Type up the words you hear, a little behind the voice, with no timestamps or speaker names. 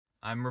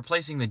I'm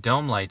replacing the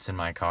dome lights in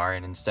my car,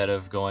 and instead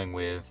of going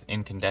with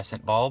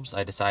incandescent bulbs,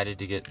 I decided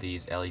to get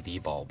these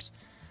LED bulbs.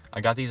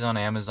 I got these on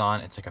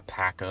Amazon. It's like a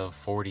pack of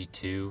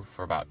 42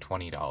 for about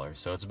 $20,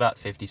 so it's about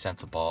 50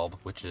 cents a bulb,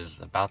 which is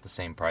about the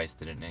same price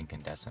that an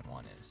incandescent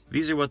one is.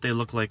 These are what they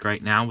look like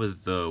right now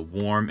with the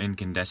warm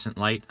incandescent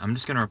light. I'm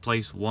just going to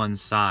replace one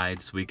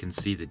side so we can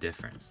see the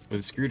difference. With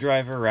a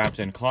screwdriver wrapped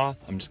in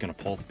cloth, I'm just going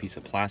to pull the piece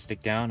of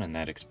plastic down, and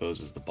that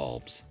exposes the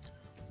bulbs.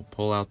 We'll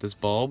pull out this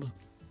bulb.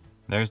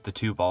 There's the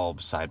two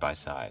bulbs side by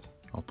side.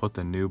 I'll put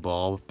the new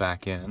bulb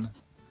back in.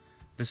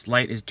 This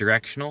light is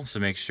directional,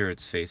 so make sure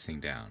it's facing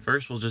down.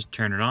 First, we'll just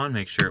turn it on,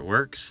 make sure it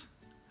works.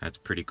 That's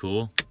pretty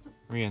cool.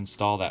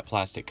 Reinstall that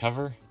plastic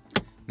cover.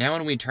 Now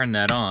when we turn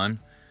that on,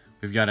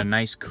 we've got a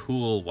nice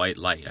cool white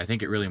light. I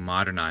think it really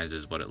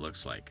modernizes what it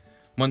looks like.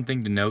 One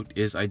thing to note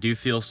is I do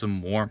feel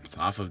some warmth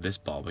off of this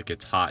bulb. It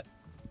gets hot,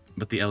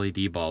 but the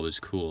LED bulb is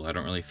cool. I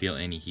don't really feel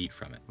any heat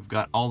from it. We've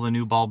got all the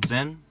new bulbs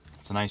in.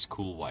 It's a nice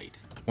cool white.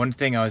 One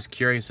thing I was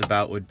curious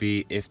about would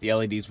be if the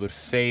LEDs would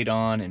fade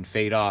on and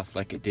fade off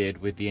like it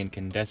did with the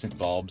incandescent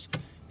bulbs,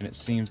 and it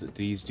seems that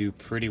these do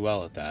pretty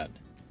well at that.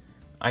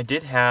 I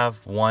did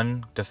have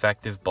one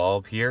defective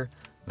bulb here.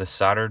 The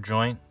solder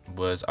joint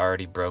was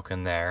already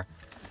broken there,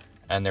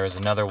 and there was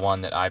another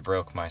one that I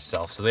broke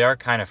myself. So they are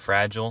kind of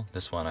fragile.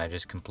 This one I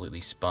just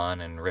completely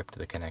spun and ripped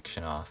the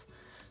connection off.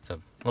 So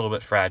a little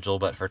bit fragile,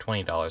 but for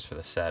 $20 for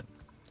the set,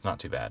 it's not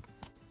too bad.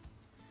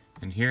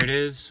 And here it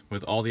is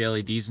with all the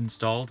LEDs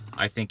installed.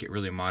 I think it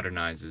really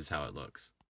modernizes how it looks.